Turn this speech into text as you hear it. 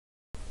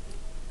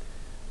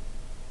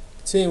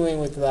Continuing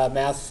with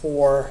Math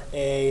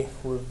 4A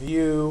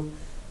review,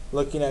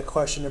 looking at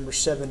question number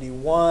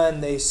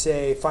 71, they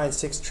say find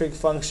 6 trig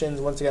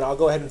functions. Once again, I'll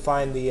go ahead and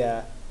find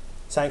the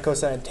sine,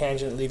 cosine, and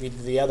tangent, leave you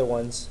to the other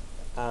ones.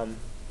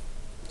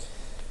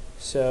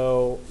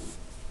 So,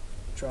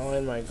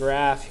 drawing my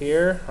graph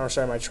here, or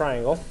sorry, my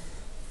triangle.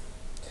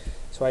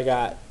 So I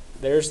got,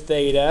 there's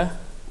theta,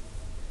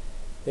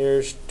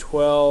 there's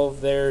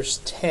 12, there's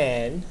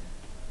 10,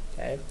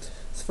 okay.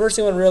 So the first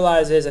thing I want to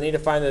realize is I need to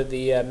find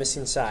the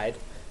missing side.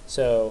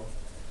 So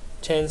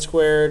 10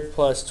 squared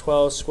plus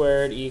 12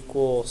 squared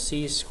equals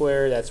c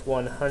squared. That's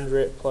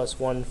 100 plus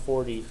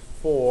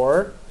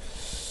 144.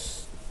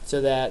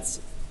 So that's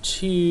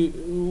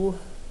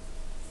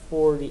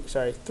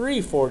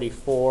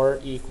 344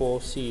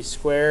 equals c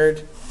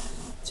squared.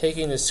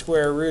 Taking the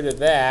square root of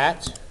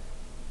that.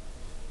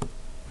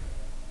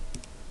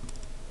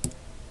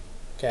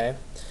 Okay.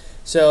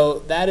 So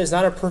that is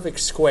not a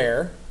perfect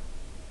square.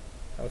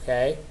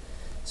 Okay,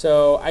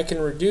 so I can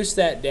reduce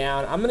that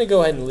down. I'm going to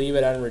go ahead and leave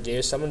it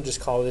unreduced. I'm going to just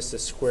call this the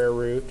square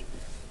root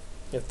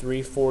of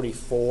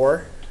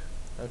 344.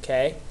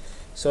 Okay,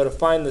 so to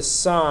find the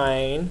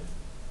sine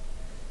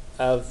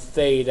of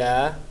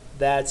theta,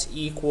 that's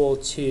equal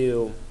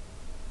to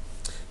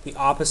the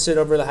opposite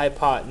over the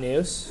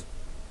hypotenuse.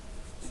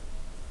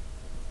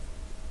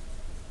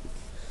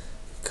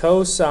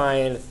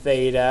 Cosine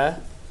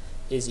theta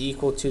is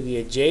equal to the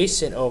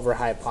adjacent over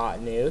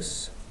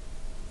hypotenuse.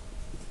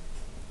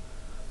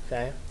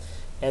 Okay,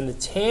 and the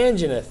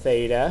tangent of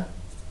theta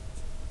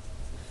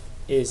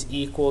is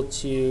equal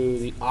to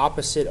the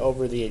opposite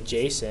over the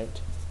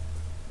adjacent.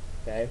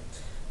 Okay,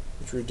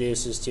 which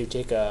reduces to,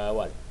 take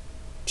a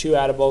 2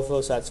 out of both of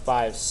those, so that's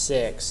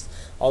 5/6.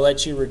 I'll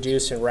let you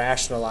reduce and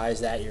rationalize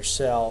that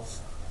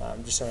yourself.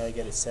 Just so I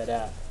get it set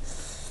up.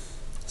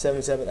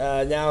 77.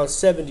 Now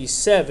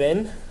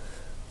 77.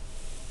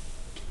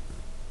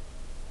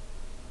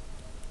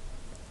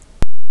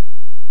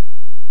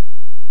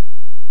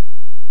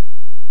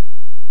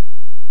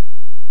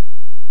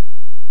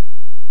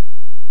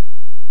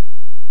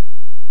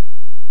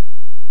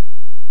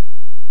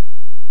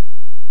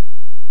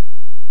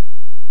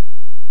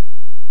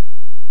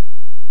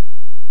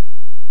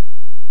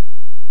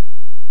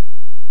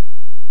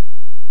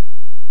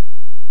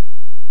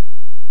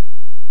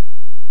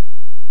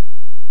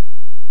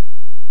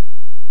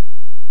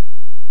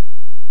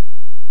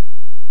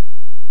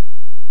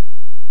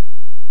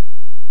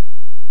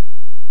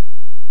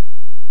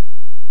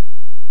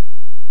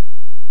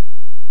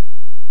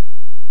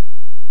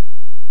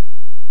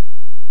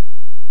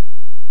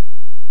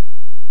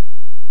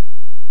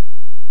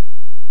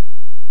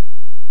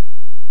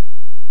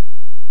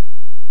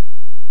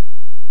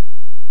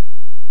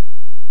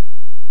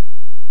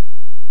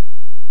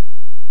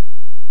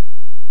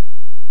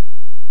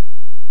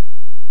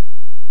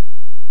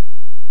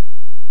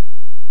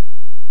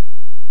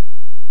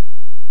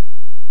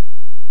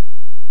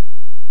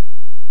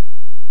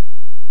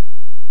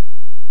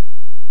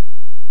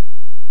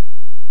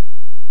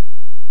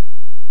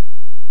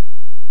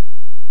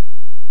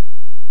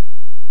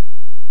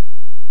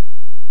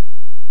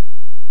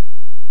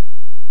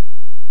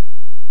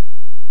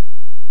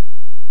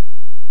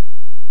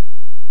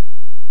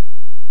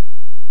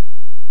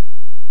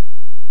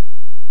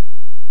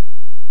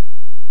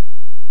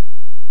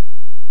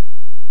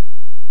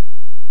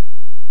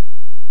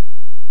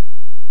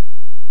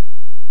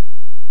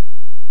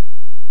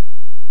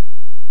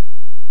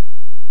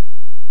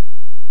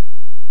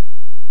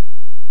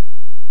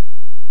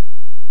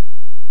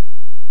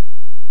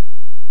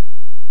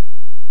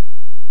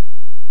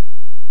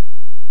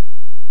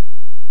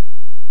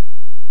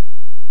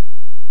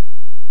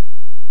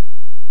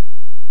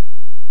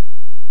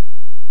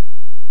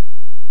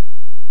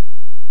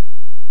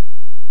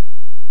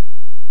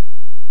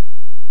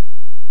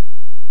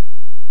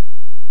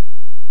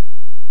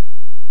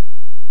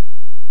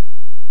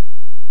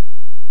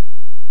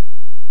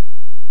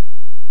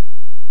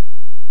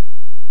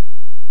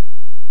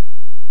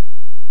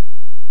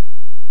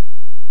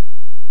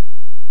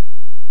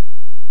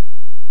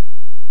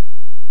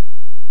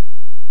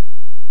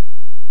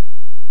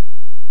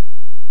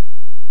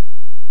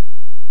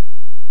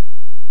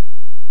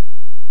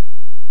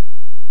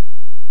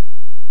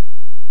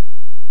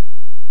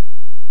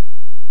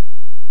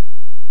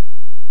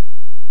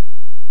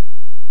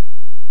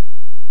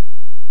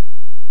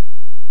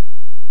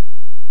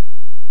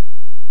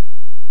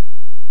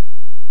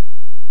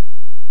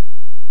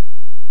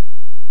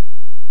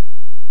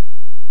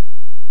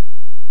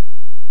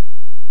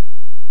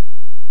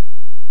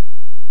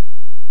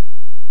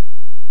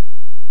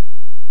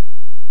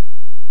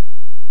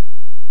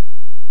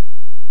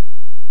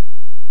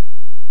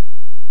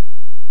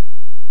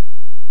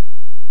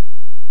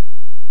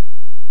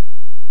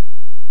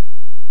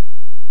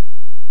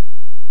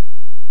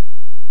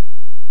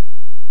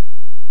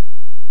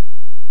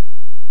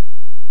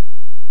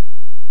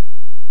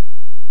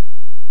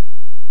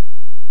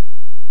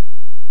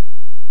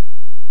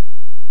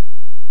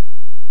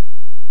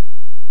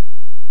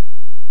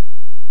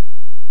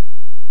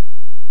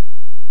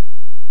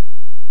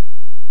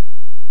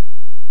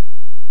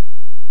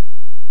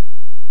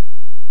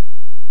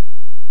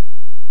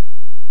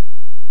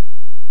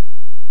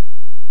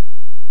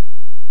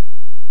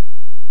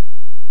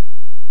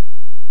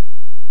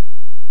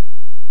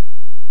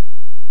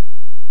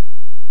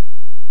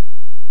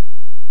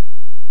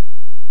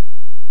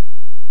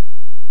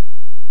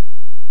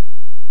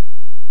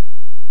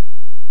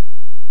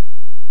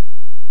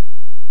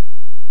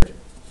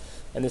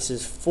 And this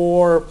is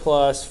 4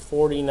 plus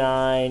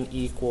 49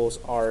 equals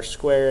r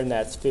squared, and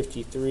that's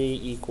 53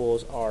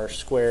 equals r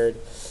squared.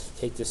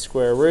 Take the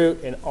square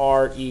root, and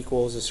r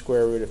equals the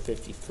square root of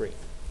 53.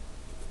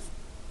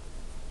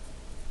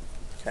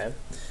 Okay.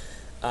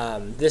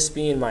 This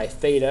being my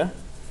theta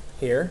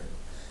here,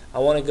 I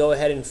want to go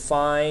ahead and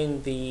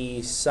find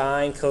the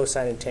sine,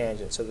 cosine, and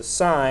tangent. So the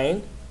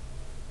sine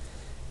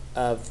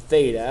of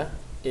theta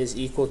is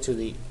equal to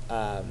the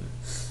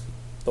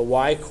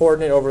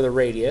y-coordinate over the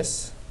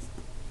radius.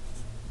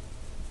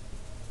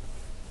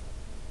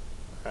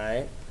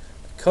 Right?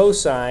 The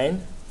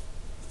cosine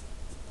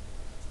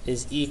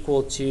is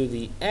equal to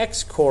the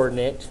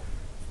x-coordinate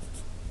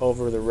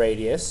over the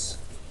radius.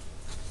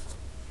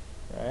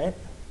 Right?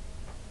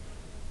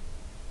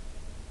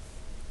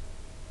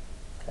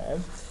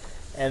 Okay.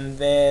 And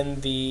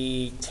then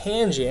the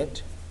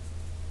tangent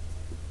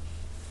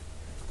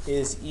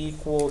is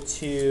equal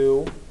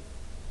to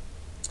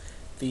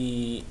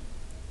the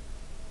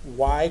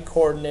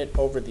y-coordinate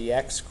over the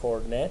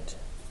x-coordinate.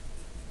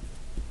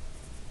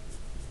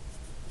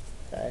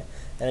 Okay.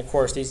 And of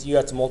course, these you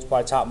have to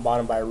multiply top and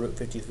bottom by root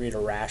 53 to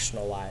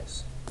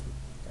rationalize.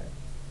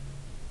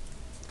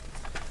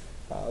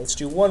 Okay. Let's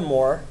do one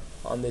more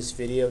on this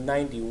video,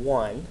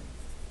 91.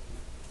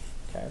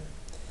 Okay.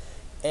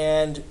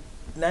 And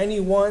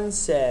 91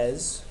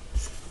 says,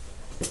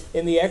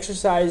 in the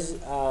exercise,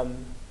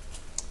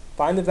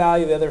 find the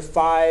value of the other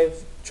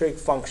 5 trig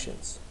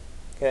functions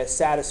that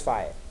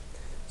satisfy it.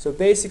 So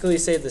basically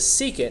say the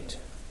secant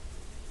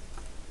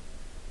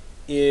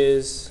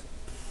is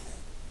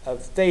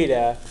of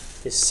theta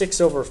is 6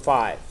 over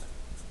 5.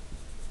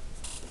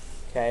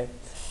 Okay?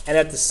 And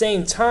at the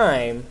same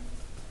time,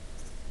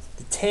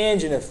 the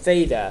tangent of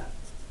theta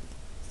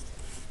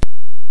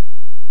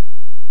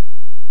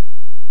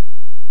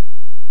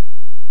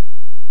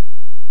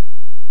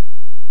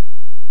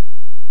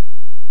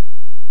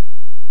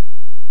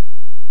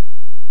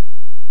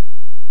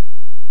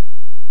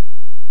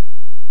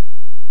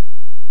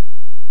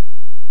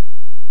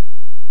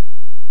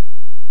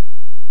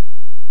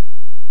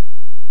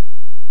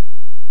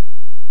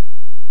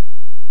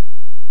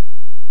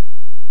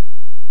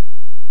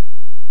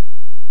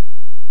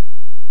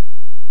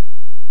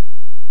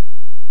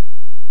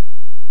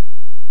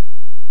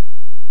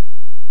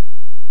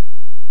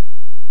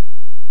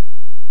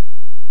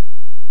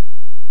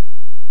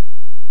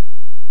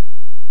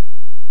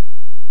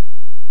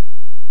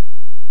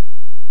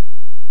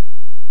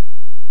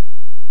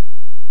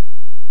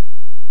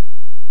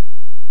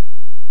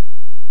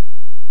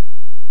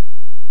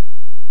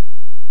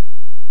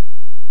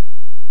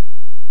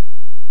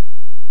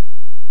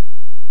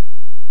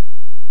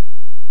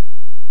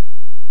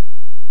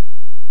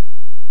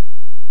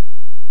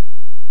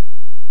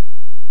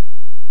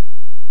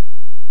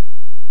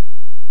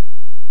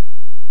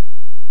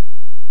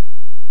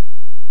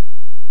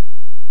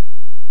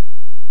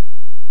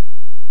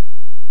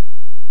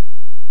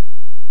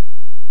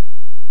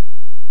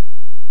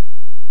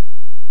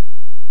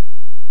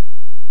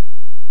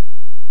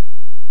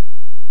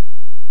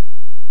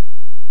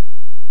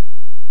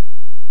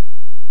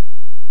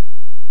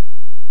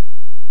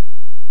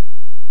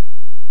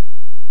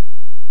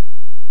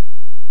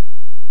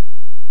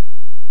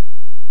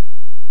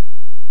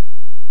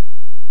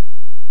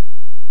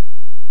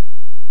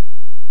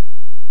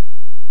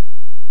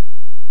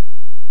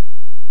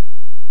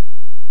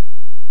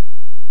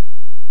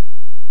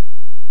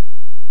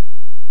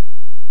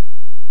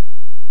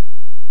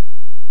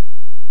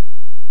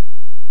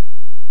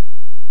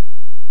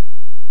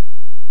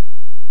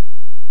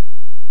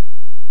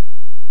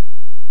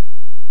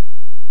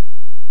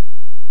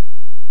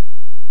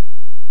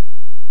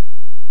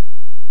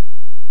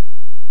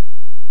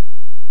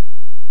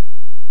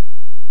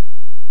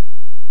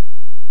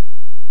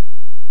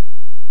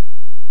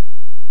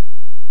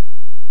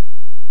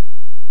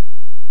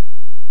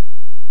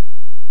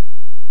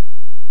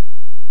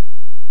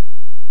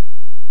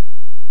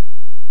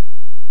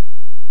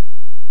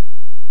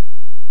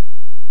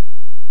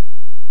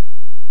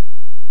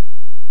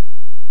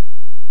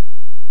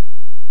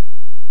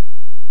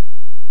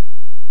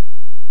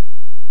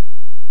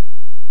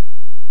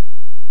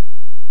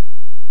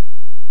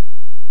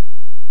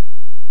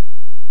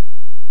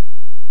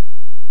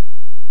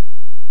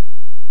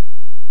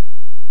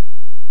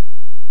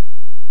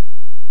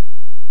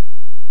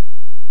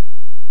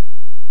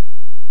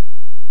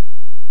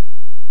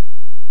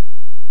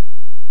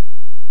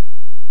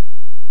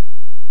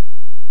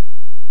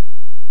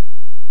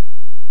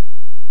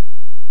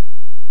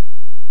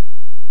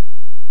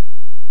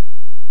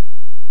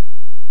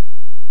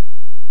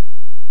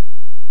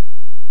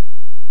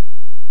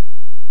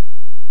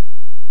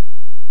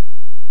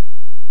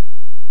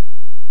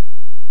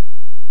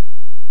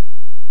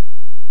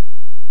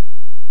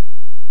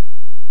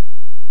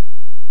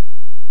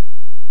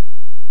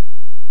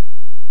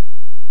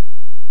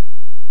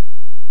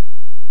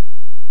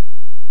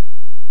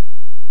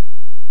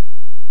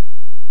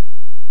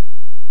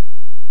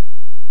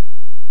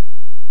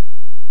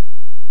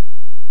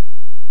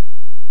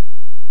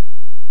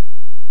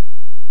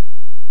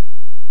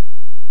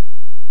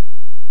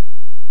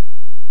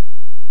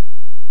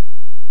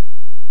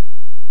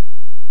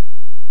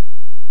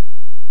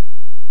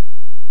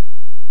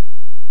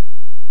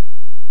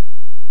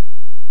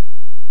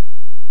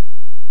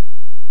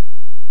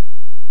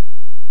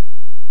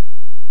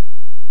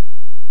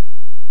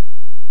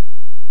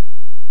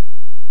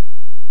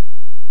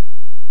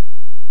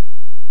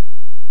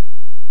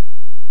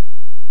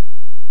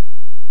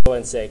go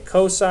ahead and say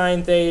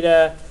cosine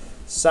theta,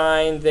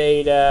 sine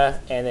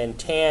theta, and then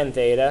tan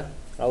theta.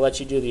 I'll let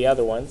you do the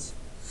other ones.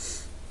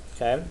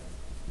 Okay.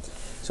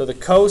 So the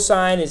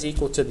cosine is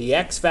equal to the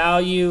x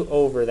value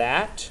over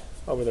that,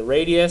 over the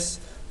radius,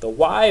 the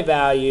y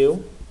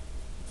value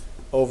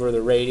over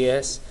the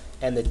radius,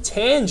 and the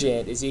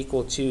tangent is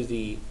equal to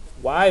the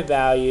y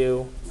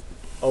value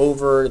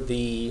over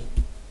the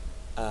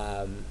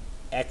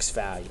x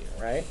value,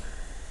 right?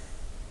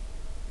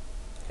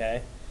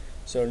 Okay,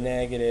 so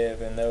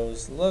negative, and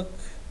those look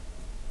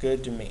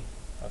good to me.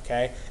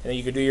 Okay, and then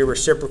you could do your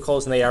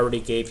reciprocals, and they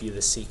already gave you the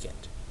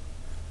secant.